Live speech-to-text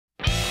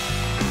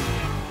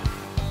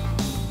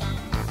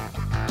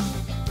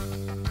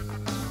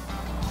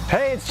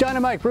Hey, it's John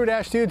and Mike,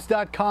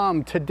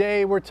 brew-dudes.com.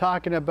 Today we're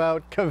talking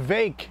about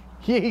Kveik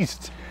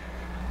Yeast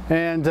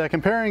and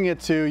comparing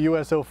it to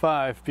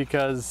US-05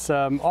 because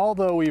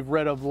although we've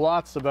read of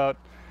lots about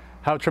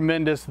how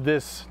tremendous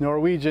this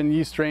Norwegian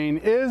yeast strain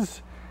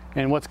is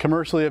and what's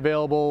commercially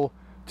available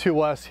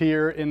to us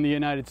here in the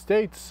United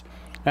States,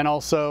 and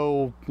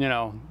also,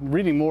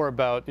 reading more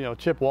about,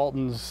 Chip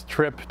Walton's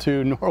trip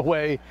to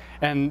Norway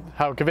and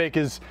how Kveik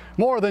is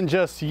more than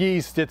just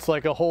yeast. It's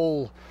like a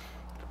whole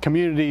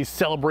community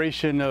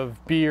celebration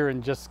of beer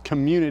and just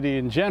community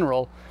in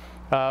general.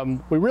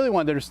 We really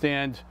wanted to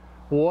understand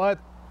what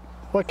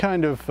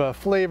kind of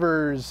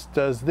flavors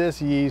does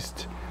this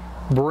yeast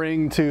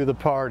bring to the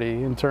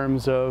party in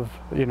terms of,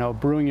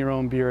 brewing your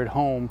own beer at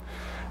home,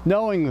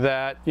 knowing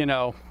that,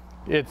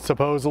 it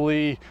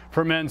supposedly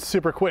ferments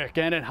super quick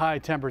and at high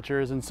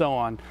temperatures and so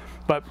on.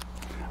 But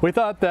we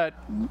thought that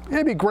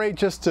it'd be great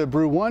just to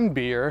brew one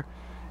beer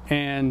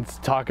and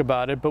talk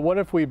about it. But what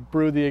if we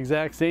brew the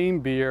exact same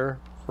beer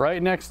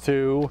right next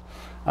to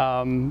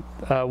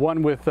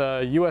one with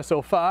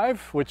US-05,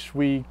 which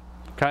we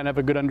kind of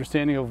have a good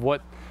understanding of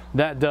what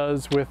that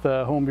does with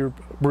home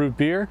brewed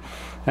beer,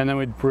 and then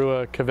we'd brew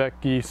a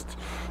Kveik Yeast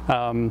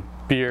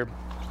beer.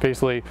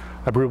 Basically,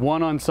 I brewed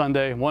one on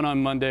Sunday, one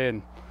on Monday,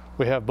 and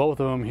we have both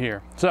of them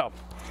here. So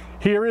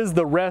here is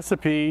the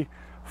recipe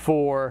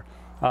for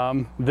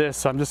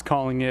this. I'm just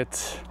calling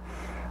it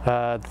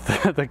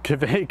the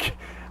Kveik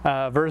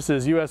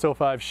versus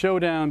US-05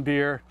 Showdown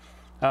beer.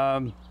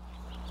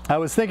 I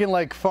was thinking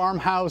like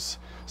farmhouse,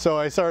 so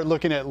I started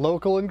looking at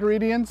local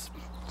ingredients.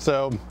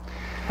 So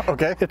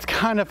okay, it's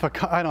kind of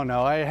I don't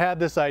know, I had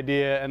this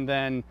idea, and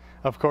then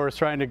of course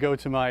trying to go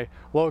to my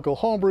local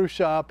homebrew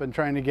shop and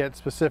trying to get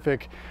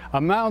specific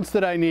amounts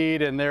that I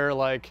need, and they're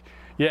like,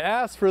 you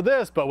asked for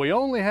this, but we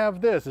only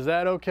have this, is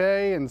that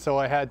okay? And so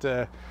I had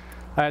to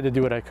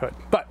do what I could.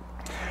 But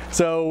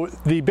so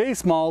the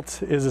base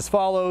malt is as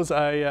follows.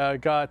 I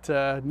got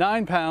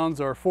 9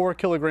 pounds or 4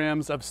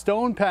 kilograms of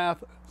Stone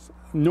Path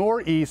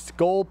Northeast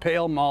Gold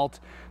Pale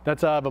Malt.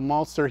 That's out of a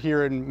maltster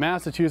here in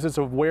Massachusetts,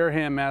 of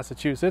Wareham,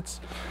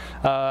 Massachusetts.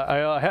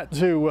 I had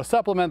to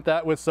supplement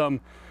that with some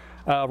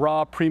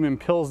raw premium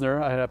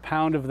Pilsner. I had a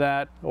pound of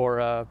that, or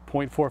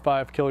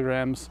 0.45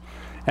 kilograms.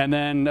 And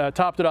then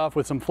topped it off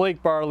with some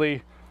flake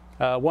barley,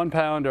 1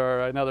 pound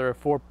or another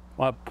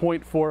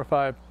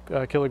 0.45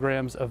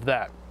 kilograms of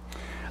that.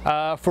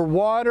 For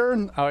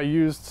water, I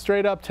used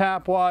straight up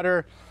tap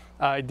water.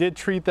 I did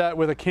treat that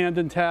with a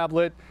Camden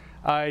tablet.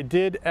 I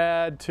did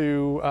add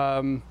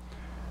to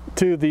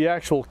the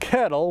actual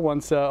kettle,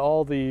 once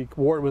all the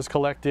wort was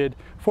collected,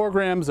 4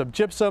 grams of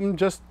gypsum,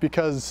 just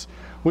because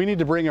we need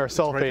to bring our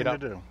sulfate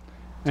up.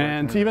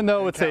 And even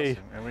though it's and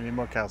we need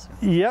more calcium.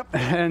 Yep,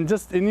 and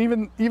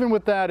even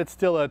with that, it's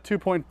still a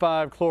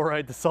 2.5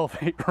 chloride to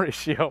sulfate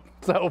ratio.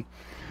 So,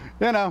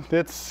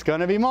 it's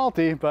gonna be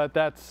malty, but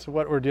that's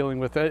what we're dealing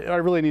with. I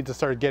really need to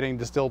start getting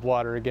distilled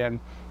water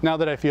again, now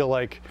that I feel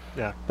like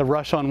the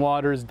rush on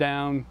water is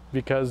down,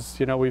 because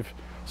we've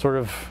sort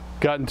of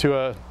gotten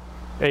to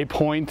a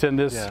point in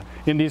these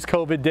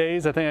COVID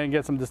days. I think I can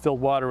get some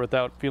distilled water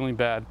without feeling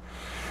bad.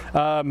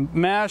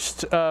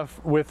 Mashed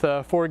with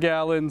 4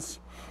 gallons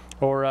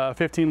or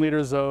 15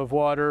 liters of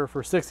water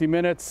for 60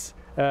 minutes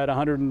at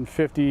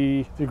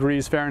 150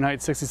 degrees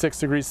Fahrenheit, 66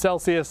 degrees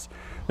Celsius,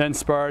 then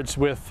sparged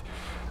with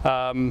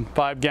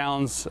 5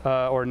 gallons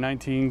or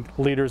 19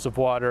 liters of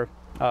water,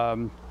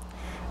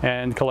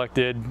 and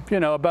collected,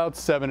 about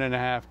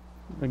 7.5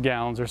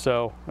 gallons or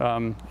so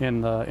in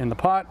the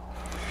pot.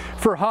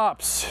 For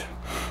hops,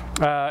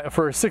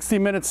 for 60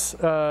 minutes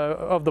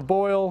of the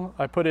boil,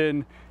 I put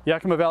in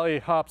Yakima Valley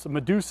hops,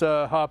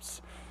 Medusa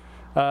hops.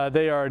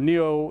 They are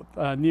Neo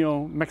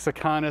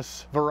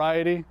Mexicanus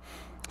variety,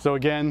 so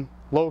again,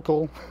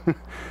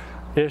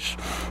 local-ish.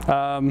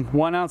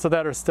 1 ounce of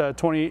that, or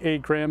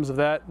 28 grams of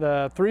that.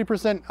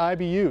 3%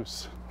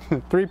 IBUs,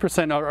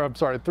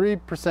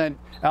 3%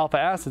 alpha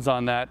acids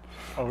on that.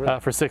 Oh, really?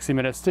 For 60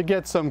 minutes to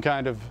get some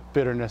kind of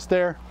bitterness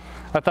there.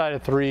 I thought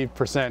at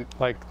 3%,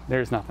 like,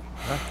 there's nothing.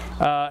 Okay.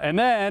 And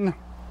then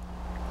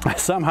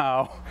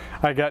somehow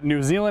I got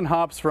New Zealand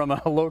hops from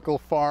a local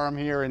farm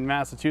here in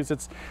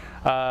Massachusetts.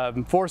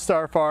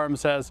 4-Star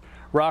Farms has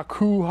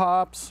Raku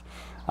hops,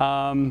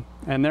 and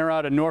they're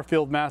out of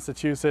Northfield,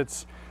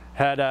 Massachusetts.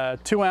 Had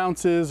 2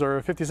 ounces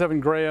or 57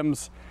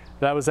 grams.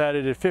 That was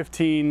added at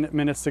 15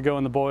 minutes to go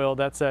in the boil.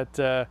 That's at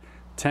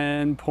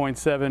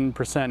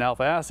 10.7%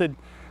 alpha acid.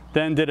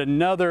 Then did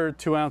another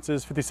 2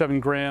 ounces, 57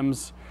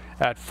 grams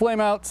at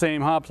flame out,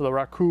 same hops, the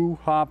Raku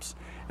hops,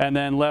 and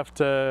then left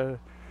 2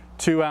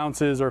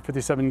 ounces or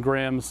 57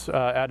 grams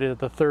added at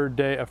the 3rd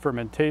day of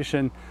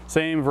fermentation.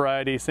 Same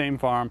variety, same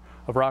farm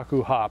of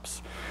Raku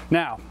hops.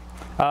 Now,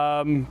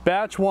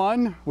 batch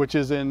 1, which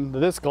is in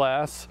this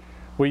glass,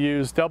 we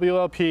use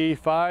WLP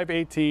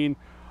 518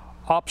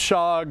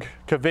 Opshog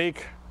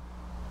Kveik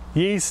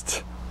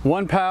Yeast,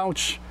 1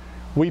 pouch.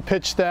 We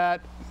pitched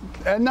that,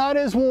 and not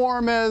as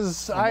warm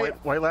as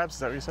White Labs, is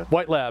that what you said?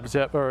 White Labs,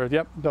 yep,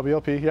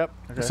 WLP, yep.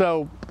 Okay.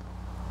 So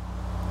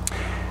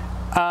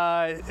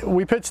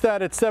We pitched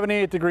that at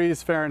 78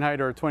 degrees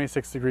Fahrenheit or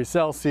 26 degrees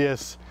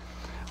Celsius.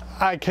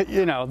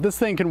 This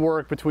thing can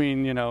work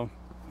between,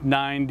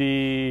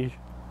 90,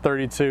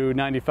 32,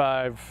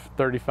 95,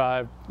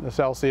 35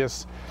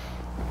 Celsius.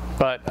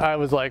 But I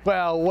was like,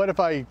 well, what if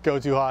I go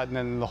too hot and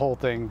then the whole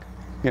thing,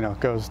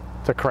 goes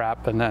to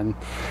crap and then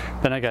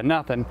I got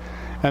nothing.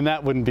 And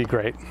that wouldn't be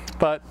great.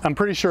 But I'm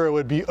pretty sure it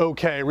would be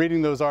okay.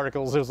 Reading those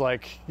articles, it was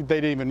like,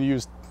 they didn't even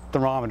use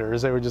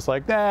thermometers. They were just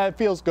like, nah, it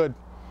feels good.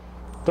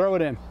 Throw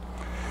it in.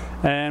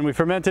 And we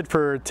fermented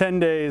for 10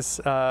 days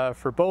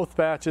for both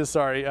batches.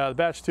 Sorry,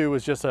 batch 2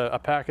 was just a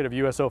packet of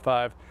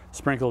US-05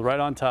 sprinkled right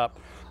on top.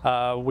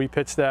 We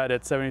pitched that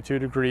at 72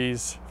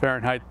 degrees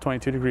Fahrenheit,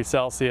 22 degrees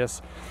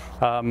Celsius.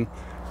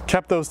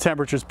 Kept those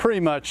temperatures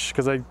pretty much,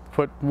 because I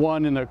put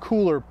one in the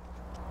cooler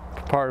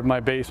part of my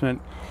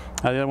basement.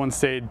 The other one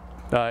stayed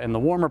in the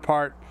warmer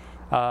part.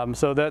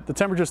 So that the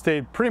temperature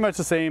stayed pretty much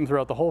the same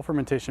throughout the whole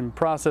fermentation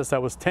process.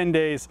 That was 10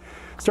 days.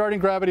 Starting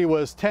gravity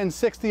was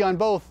 1060 on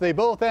both. They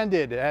both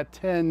ended at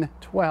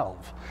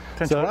 1012.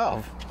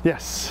 1012? So,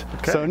 yes.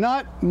 Okay. So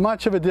not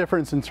much of a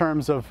difference in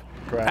terms of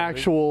gravity.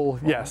 Actual,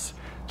 yes,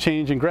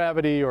 change in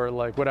gravity or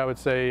like what I would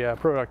say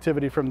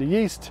productivity from the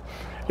yeast.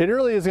 It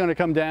really is going to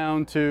come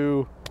down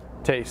to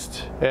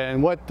taste.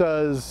 And what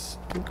I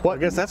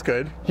guess that's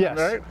good. Yes.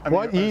 Right?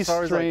 What yeast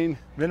strain? Like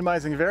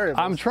minimizing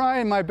variables. I'm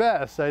trying my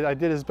best. I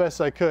did as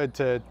best I could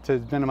to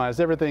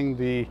minimize everything.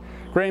 The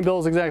grain bill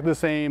is exactly the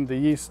same. The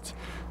yeast,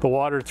 the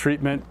water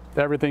treatment,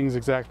 everything's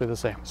exactly the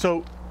same.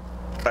 So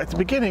at the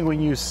beginning when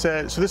you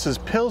said, so this is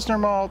Pilsner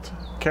malt,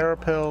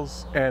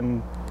 Carapils,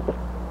 and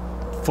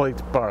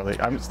flaked barley.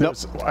 Nope.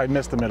 I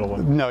missed the middle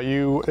one. No,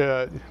 you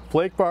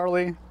flake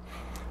barley,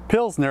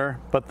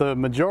 Pilsner, but the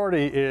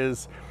majority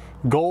is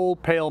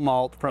gold pale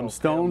malt from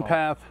Stone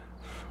Path,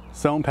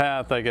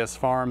 I guess,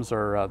 Farms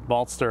or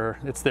Maltster.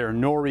 It's their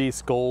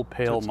Northeast Gold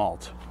Pale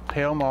Malt.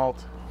 Pale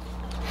malt,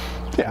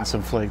 yeah, and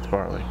some flaked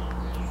barley.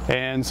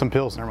 And some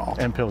Pilsner malt.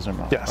 And Pilsner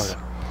malt. Yes.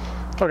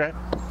 Okay.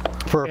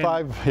 For a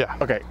 5, yeah.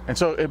 Okay, and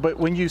so, but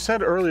when you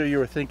said earlier you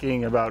were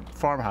thinking about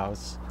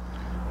farmhouse,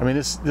 I mean,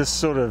 this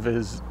sort of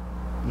is,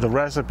 the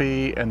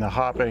recipe and the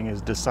hopping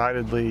is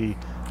decidedly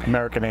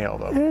American ale,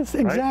 though. It's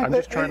exactly. Right? I'm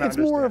just trying to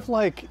understand. More of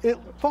like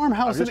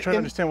farmhouse. I'm just trying to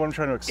understand what I'm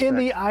trying to expect. In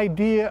the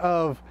idea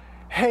of,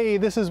 hey,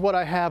 this is what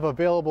I have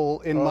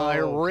available in my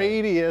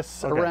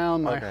radius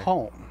around my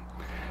home.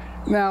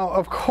 Now,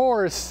 of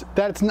course,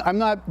 I'm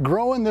not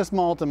growing this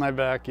malt in my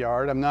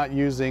backyard. I'm not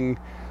using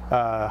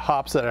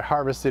hops that I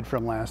harvested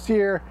from last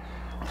year.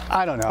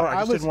 I don't know. I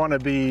just didn't want to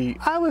be.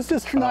 I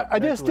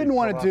just didn't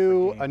want to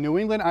do a New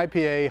England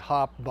IPA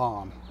hop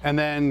bomb and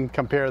then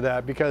compare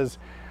that, because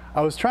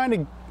I was trying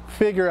to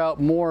figure out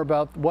more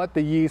about what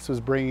the yeast was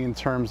bringing in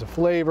terms of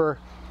flavor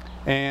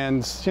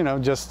and,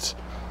 just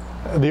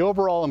the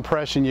overall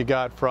impression you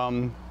got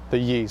from the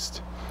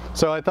yeast.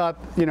 So I thought,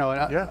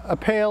 a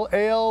pale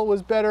ale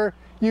was better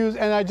used,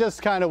 and I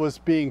just kind of was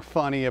being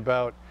funny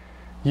about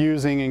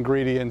using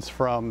ingredients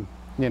from,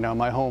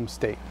 my home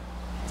state.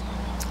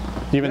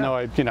 Even though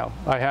I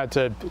had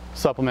to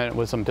supplement it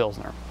with some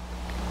Pilsner.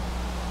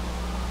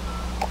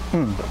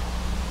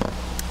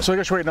 So I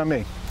guess you're waiting on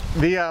me.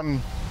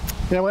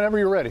 Whenever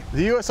you're ready.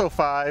 The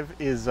US-05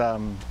 is, I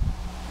think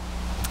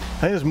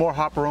there's more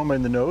hop aroma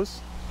in the nose.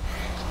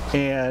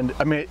 And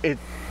I mean,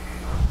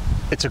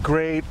 it's a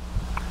great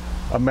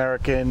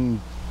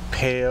American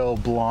pale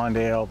blonde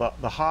ale.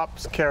 The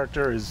hops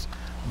character is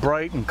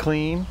bright and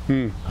clean.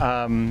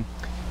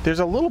 There's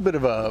a little bit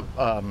of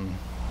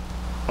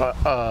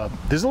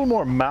there's a little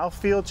more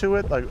mouthfeel to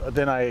it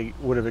than I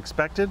would have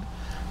expected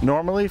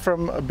normally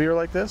from a beer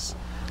like this.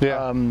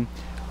 Yeah.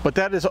 But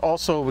that is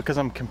also because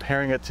I'm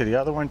comparing it to the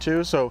other one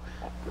too. So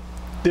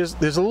there's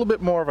a little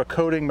bit more of a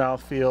coating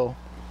mouthfeel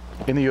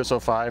in the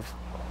US-05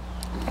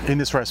 in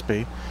this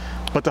recipe.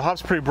 But the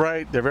hop's pretty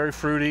bright, they're very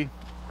fruity.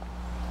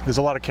 There's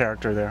a lot of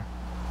character there.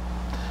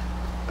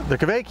 The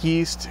Kveik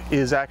yeast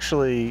is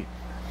actually,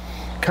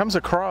 comes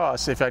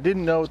across, if I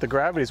didn't know what the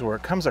gravities were,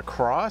 it comes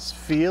across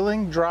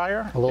feeling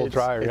drier. A little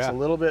drier, It's a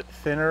little bit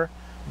thinner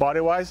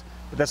body-wise,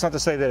 but that's not to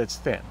say that it's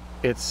thin.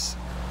 It's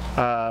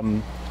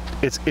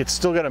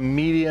still got a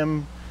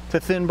medium to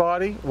thin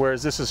body,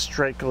 whereas this is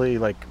strictly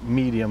like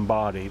medium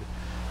bodied.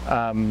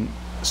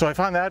 So I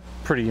find that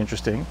pretty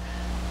interesting.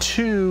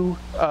 Two,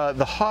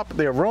 the hop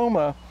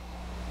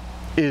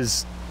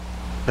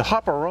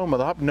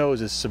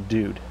nose is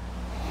subdued,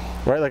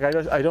 right? Like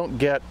I don't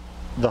get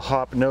the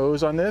hop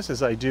nose on this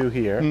as I do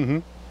here.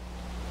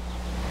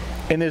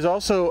 And there's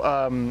also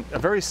a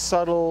very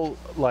subtle,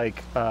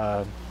 like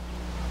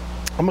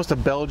almost a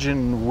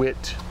Belgian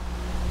wit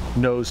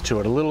nose to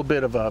it, a little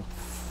bit of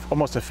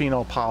almost a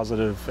phenol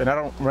positive, and I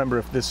don't remember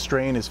if this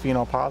strain is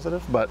phenol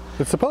positive, but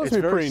it's supposed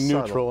to be pretty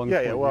subtle.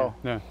 neutral.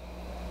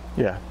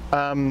 Yeah.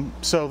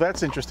 So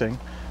that's interesting,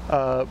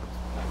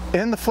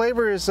 and the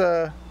flavor is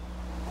the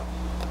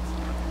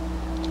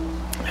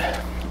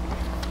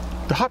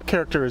hop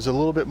character is a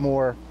little bit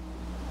more.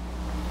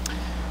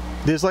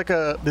 There's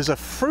a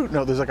fruit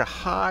note. There's like a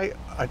high,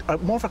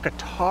 more of like a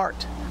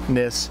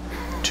tartness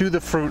to the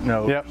fruit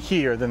note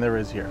here than there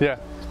is here. Yeah.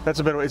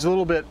 That's a better way. It's a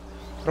little bit,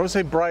 I don't want to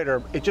say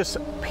brighter, it just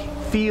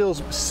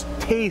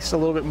tastes a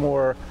little bit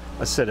more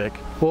acidic.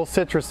 A little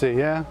citrusy,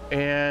 yeah.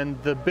 And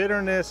the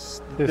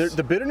bitterness,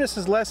 the bitterness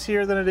is less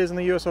here than it is in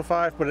the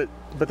US-05, but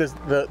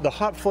the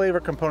hop flavor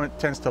component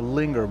tends to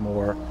linger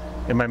more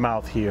in my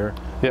mouth here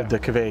with the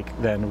Kveik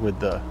than with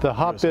the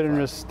hop US-05.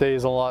 bitterness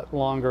stays a lot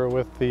longer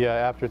with the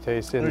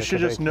aftertaste in the Kveik. We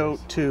should just note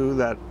too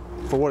that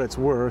for what it's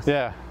worth,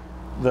 the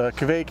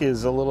Kveik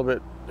is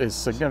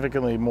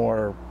significantly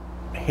more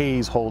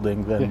haze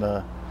holding than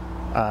the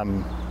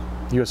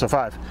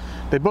US-05.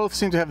 They both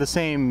seem to have the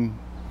same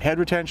head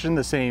retention,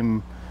 the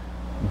same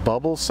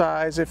bubble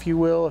size, if you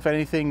will. If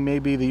anything,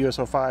 maybe the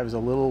US-05 is a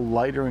little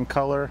lighter in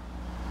color,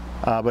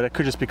 but it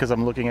could just because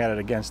I'm looking at it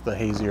against the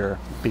hazier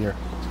beer.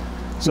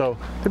 So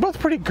they're both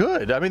pretty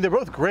good. I mean, they're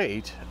both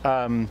great.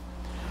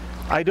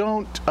 I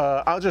don't,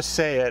 I'll just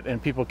say it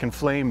and people can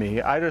flame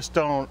me.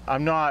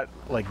 I'm not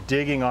like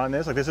digging on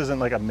this. Like this isn't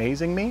like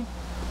amazing me.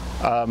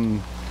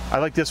 I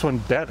like this one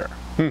better.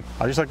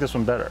 I just like this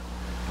one better.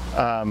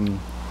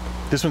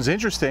 This one's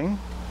interesting,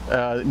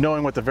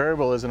 knowing what the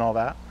variable is and all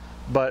that,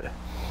 but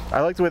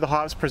I like the way the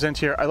hops present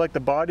here. I like the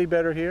body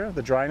better here,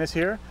 the dryness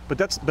here,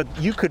 but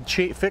you could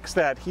fix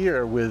that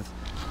here with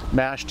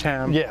mash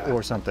temp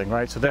or something,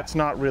 right? So that's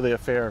not really a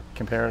fair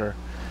comparator.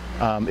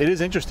 It is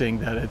interesting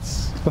that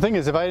it's... The thing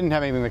is, if I didn't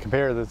have anything to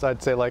compare this,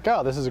 I'd say like,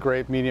 oh, this is a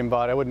great medium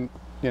body. I wouldn't,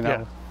 you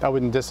know, I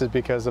wouldn't diss it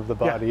because of the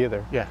body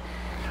either. Yeah.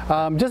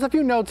 Just a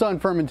few notes on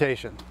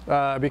fermentation,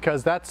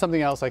 because that's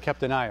something else I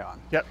kept an eye on.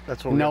 Yep,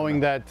 that's what we're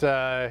knowing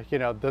that, you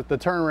know, the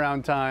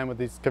turnaround time with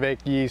these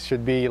Kveik yeast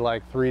should be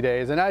like 3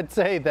 days. And I'd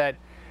say that,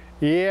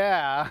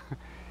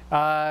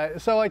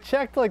 so I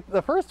checked like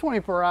the first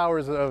 24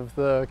 hours of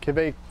the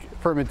Kveik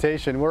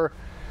fermentation were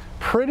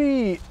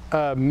pretty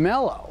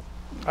mellow.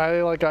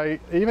 I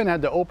even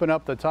had to open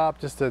up the top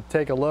just to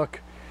take a look,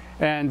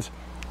 and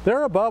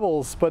there are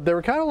bubbles, but they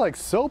were kind of like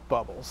soap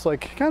bubbles,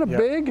 like kind of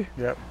big,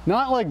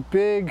 not like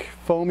big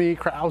foamy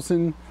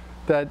Krausen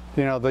that,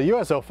 you know, the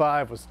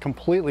US-05 was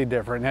completely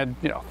different. It had,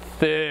 you know,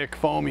 thick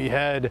foamy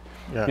head,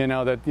 you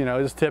know, that, you know,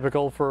 is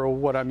typical for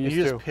what I'm used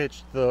to. You just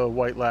pitched the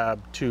White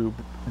Lab tube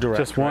direct,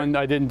 just one,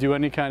 I didn't do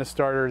any kind of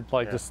starter,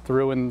 like just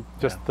threw in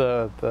just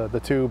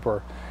the tube,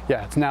 or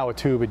it's now a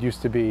tube. It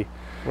used to be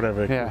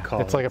whatever you call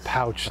it. It's like a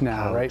pouch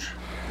now, right?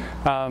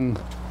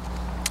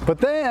 But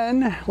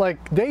then,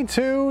 like day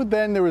 2,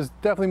 then there was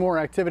definitely more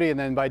activity, and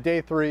then by day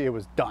 3, it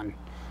was done.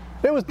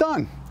 It was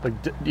done.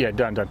 Like,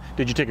 done.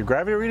 Did you take a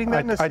gravity reading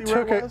then to see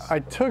where it was? I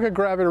took a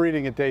gravity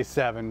reading at day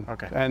 7,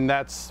 and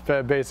that's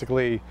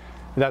basically,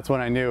 that's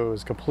when I knew it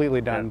was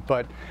completely done.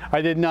 But I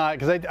did not,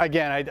 because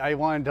I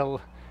wanted to.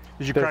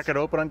 Did you crack it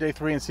open on day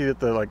 3 and see that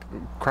the like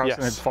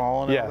Krausen had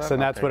fallen? Yes, and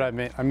that's what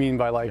I mean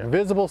by like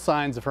visible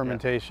signs of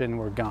fermentation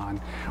were gone,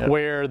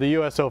 where the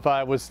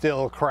US-05 was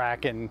still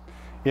cracking.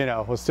 You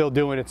know, was still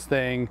doing its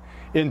thing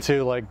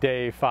into like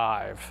day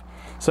 5.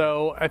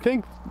 So I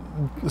think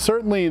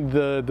certainly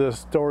the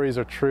stories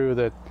are true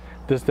that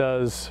this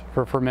does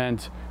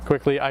ferment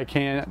quickly. I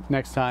can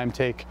next time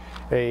take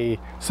a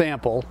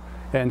sample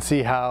and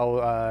see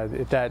how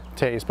that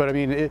tastes. But I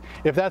mean,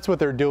 if that's what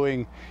they're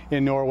doing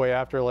in Norway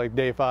after like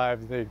day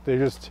 5, they're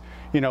just,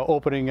 you know,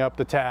 opening up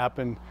the tap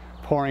and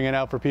pouring it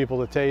out for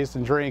people to taste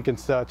and drink and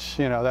such.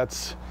 You know,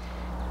 that's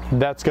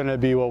going to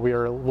be what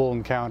we'll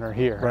encounter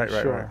here.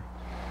 Right.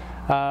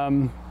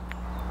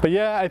 But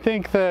yeah, I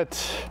think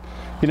that,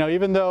 you know,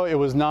 even though it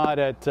was not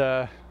at,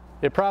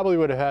 it probably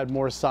would have had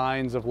more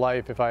signs of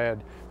life if I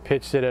had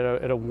pitched it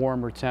at a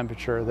warmer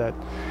temperature, that,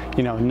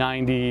 you know,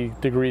 90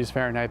 degrees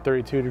Fahrenheit,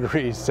 32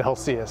 degrees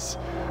Celsius,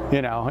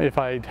 you know, if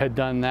I had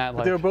done that.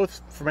 But they were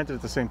both fermented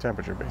at the same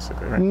temperature,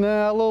 basically, right?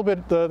 No, a little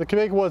bit, the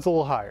Kveik was a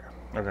little higher.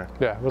 Okay.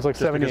 Yeah, it was like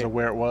 78. Just because of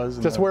where it was?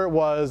 Just where it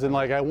was, and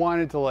like I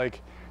wanted to,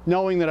 like,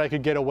 knowing that I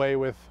could get away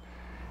with,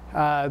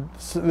 so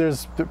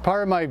there's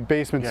part of my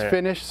basement's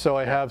finished, so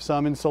I have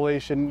some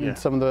insulation in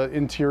some of the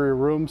interior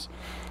rooms,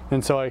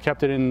 and so I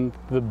kept it in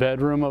the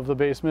bedroom of the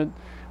basement,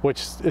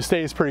 which it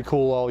stays pretty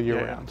cool all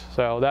year round.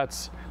 So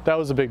that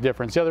was a big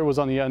difference. The other was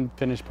on the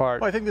unfinished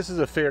part. Well, I think this is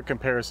a fair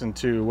comparison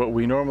to what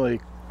we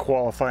normally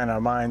qualify in our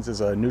minds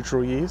as a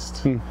neutral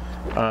yeast, and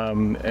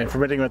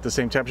fermenting them at the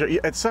same temperature.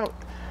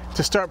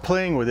 To start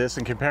playing with this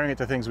and comparing it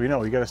to things we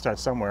know, you got to start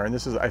somewhere, and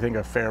this is, I think,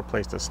 a fair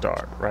place to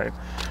start, right?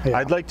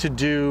 I'd like to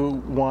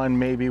do one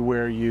maybe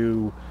where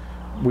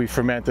we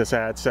ferment this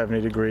at 70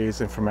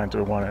 degrees and ferment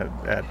one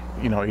at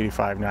you know,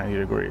 85, 90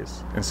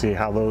 degrees, and see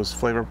how those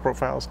flavor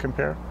profiles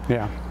compare.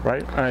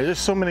 Right? There's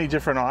so many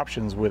different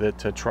options with it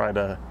to try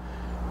to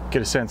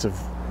get a sense of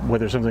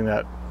whether something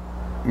that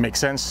makes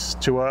sense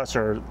to us,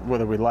 or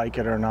whether we like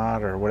it or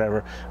not, or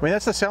whatever. I mean,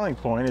 that's the selling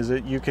point, is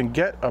that you can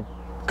get a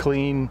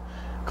cleanish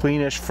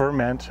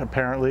ferment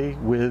apparently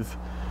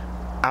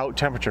without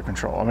temperature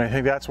control. I mean, I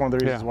think that's one of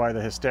the reasons why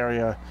the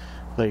hysteria,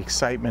 the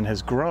excitement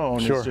has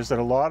grown. It's just that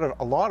a lot of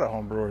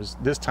homebrewers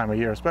this time of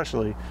year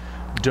especially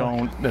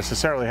don't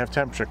necessarily have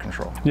temperature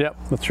control. Yep,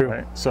 that's true.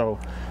 Right? So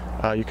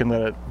you can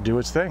let it do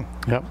its thing.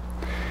 Yep.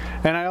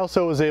 And I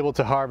also was able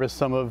to harvest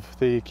some of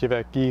the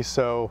Kveik Yeast,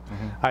 so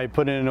I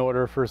put in an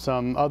order for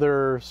some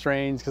other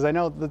strains because I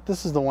know that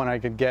this is the one I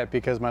could get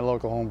because my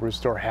local homebrew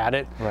store had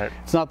it. Right.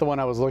 It's not the one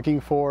I was looking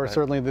for. Right.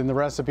 Certainly in the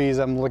recipes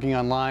I'm looking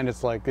online,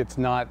 it's like it's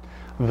not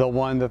the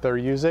one that they're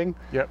using.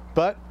 Yep.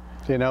 But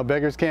you know,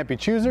 beggars can't be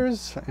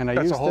choosers, and I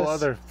use this. That's a whole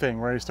other thing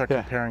where you start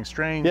comparing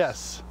strains.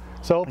 Yes.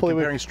 So hopefully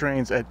comparing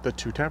strains at the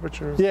 2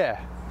 temperatures. Yeah.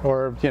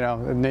 Or you know,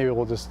 maybe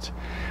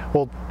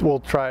we'll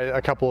try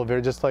a couple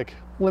of just like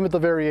limit the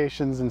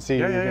variations and see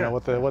you know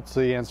what's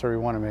the answer we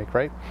want to make,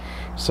 right?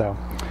 So,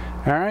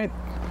 all right.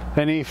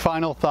 Any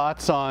final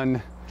thoughts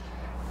on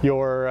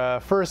your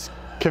first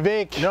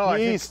Kveik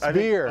Yeast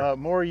beer? I think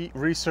more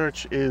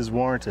research is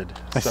warranted.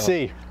 I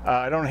see.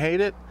 I don't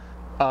hate it.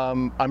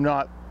 I'm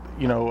not,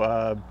 you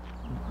know,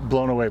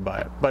 blown away by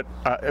it. But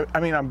I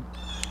mean,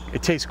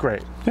 it tastes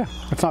great. Yeah,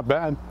 it's not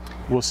bad.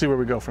 We'll see where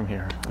we go from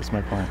here. That's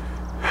my plan.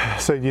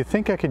 So do you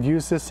think I could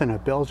use this in a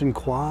Belgian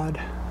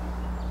quad?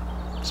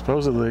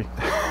 Supposedly.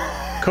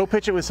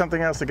 Co-pitch it with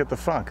something else to get the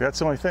funk. That's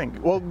the only thing.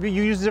 Well,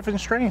 you use a different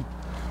strain.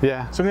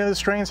 Yeah. Some of the other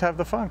strains have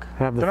the funk.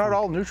 They're not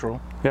all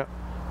neutral. Yep.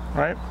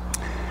 Right?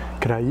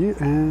 Could I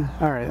use?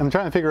 All right. I'm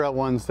trying to figure out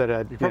ones that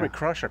I'd... You probably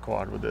crush a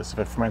quad with this if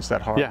it ferments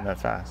that hard and that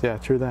fast. Yeah,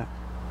 true that.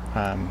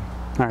 All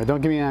right.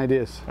 Don't give me any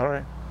ideas. All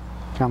right.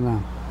 Calm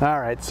down.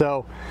 All right.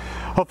 So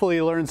hopefully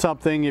you learned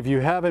something. If you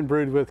haven't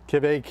brewed with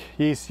Kveik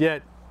Yeast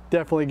yet,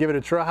 definitely give it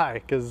a try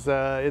because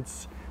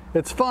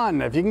it's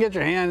fun. If you can get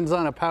your hands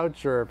on a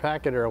pouch or a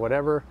packet or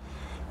whatever,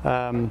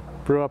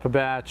 brew up a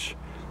batch.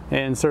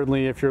 And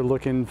certainly if you're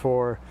looking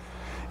for,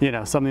 you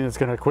know, something that's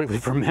going to quickly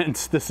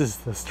ferment, this is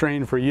the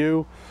strain for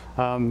you.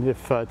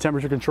 If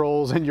temperature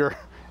controls in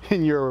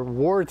your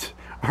wort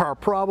are a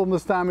problem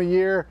this time of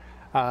year,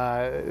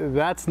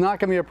 that's not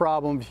going to be a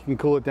problem if you can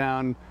cool it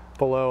down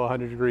below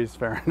 100 degrees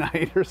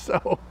Fahrenheit or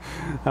so.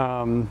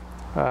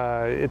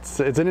 It's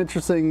an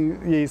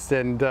interesting yeast,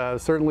 and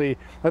certainly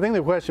I think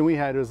the question we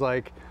had was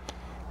like,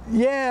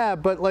 yeah,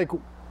 but like,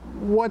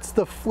 what's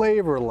the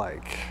flavor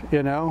like,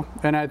 you know?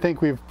 And I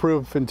think we've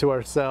proven to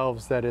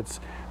ourselves that it's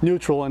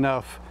neutral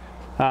enough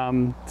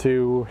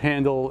to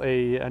handle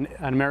an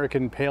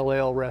American pale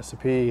ale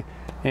recipe,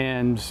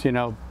 and you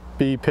know,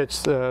 be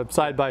pitched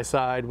side by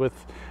side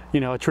with, you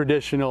know, a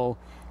traditional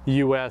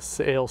U.S.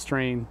 ale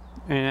strain.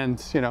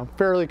 And you know,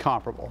 fairly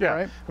comparable. Yeah,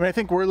 right? I mean, I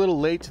think we're a little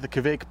late to the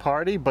Kveik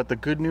party, but the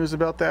good news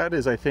about that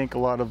is I think a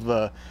lot of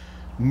the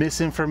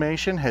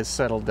misinformation has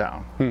settled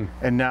down,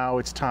 and now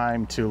it's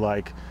time to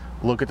like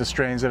look at the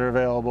strains that are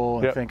available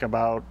and think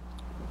about,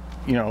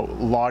 you know,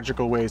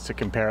 logical ways to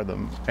compare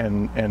them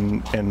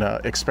and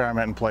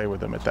experiment and play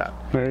with them at that.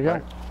 There you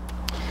go.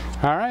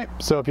 All right,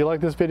 so if you like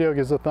this video,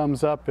 give us a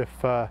thumbs up. If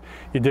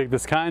you dig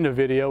this kind of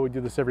video, we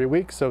do this every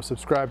week, so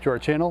subscribe to our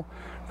channel.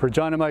 For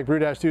John and Mike,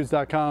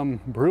 brew-dudes.com,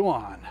 brew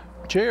on.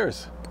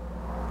 Cheers.